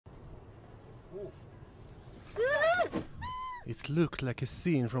It looked like a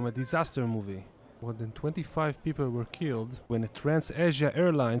scene from a disaster movie. More than 25 people were killed when a TransAsia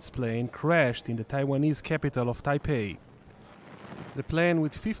Airlines plane crashed in the Taiwanese capital of Taipei. The plane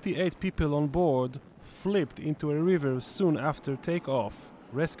with 58 people on board flipped into a river soon after takeoff.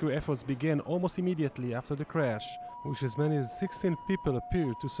 Rescue efforts began almost immediately after the crash, which as many as 16 people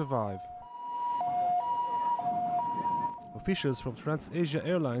appeared to survive. Officials from TransAsia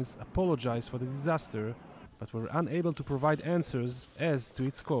Airlines apologized for the disaster, but were unable to provide answers as to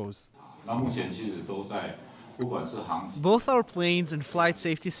its cause. Both our planes and flight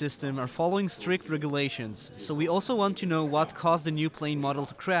safety system are following strict regulations, so we also want to know what caused the new plane model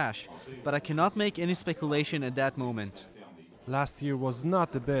to crash, but I cannot make any speculation at that moment. Last year was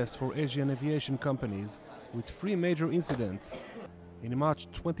not the best for Asian aviation companies, with 3 major incidents. In March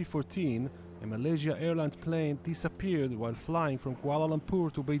 2014, a Malaysia Airlines plane disappeared while flying from Kuala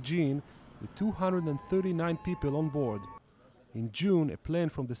Lumpur to Beijing with 239 people on board. In June, a plane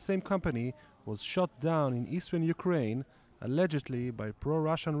from the same company was shot down in eastern Ukraine, allegedly by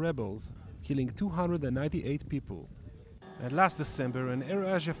pro-Russian rebels, killing 298 people. And last December, an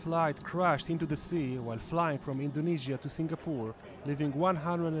AirAsia flight crashed into the sea while flying from Indonesia to Singapore, leaving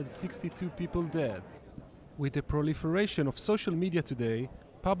 162 people dead. With the proliferation of social media today,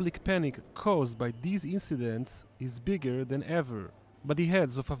 public panic caused by these incidents is bigger than ever. But the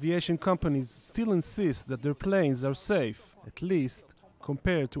heads of aviation companies still insist that their planes are safe, at least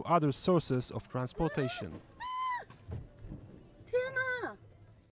compared to other sources of transportation.